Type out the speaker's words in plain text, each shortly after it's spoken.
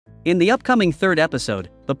In the upcoming third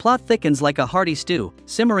episode, the plot thickens like a hearty stew,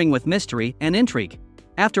 simmering with mystery and intrigue.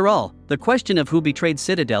 After all, the question of who betrayed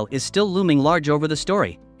Citadel is still looming large over the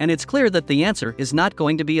story, and it's clear that the answer is not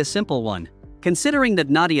going to be a simple one. Considering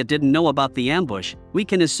that Nadia didn't know about the ambush, we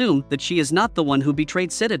can assume that she is not the one who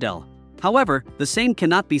betrayed Citadel. However, the same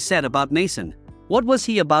cannot be said about Mason. What was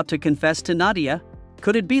he about to confess to Nadia?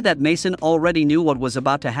 Could it be that Mason already knew what was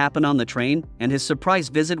about to happen on the train, and his surprise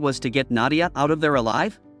visit was to get Nadia out of there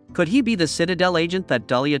alive? Could he be the Citadel agent that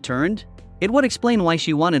Dahlia turned? It would explain why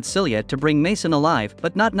she wanted Celia to bring Mason alive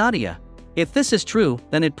but not Nadia. If this is true,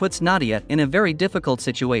 then it puts Nadia in a very difficult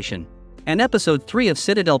situation. And episode 3 of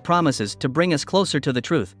Citadel promises to bring us closer to the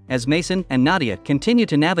truth, as Mason and Nadia continue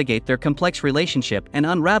to navigate their complex relationship and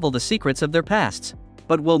unravel the secrets of their pasts.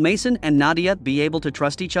 But will Mason and Nadia be able to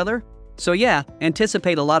trust each other? So yeah,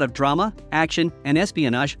 anticipate a lot of drama, action, and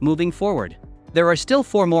espionage moving forward. There are still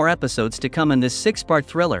 4 more episodes to come in this 6-part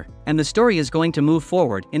thriller, and the story is going to move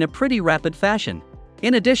forward in a pretty rapid fashion.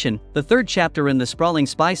 In addition, the 3rd chapter in the sprawling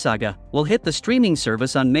spy saga will hit the streaming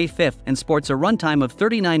service on May 5th and sports a runtime of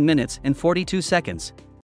 39 minutes and 42 seconds.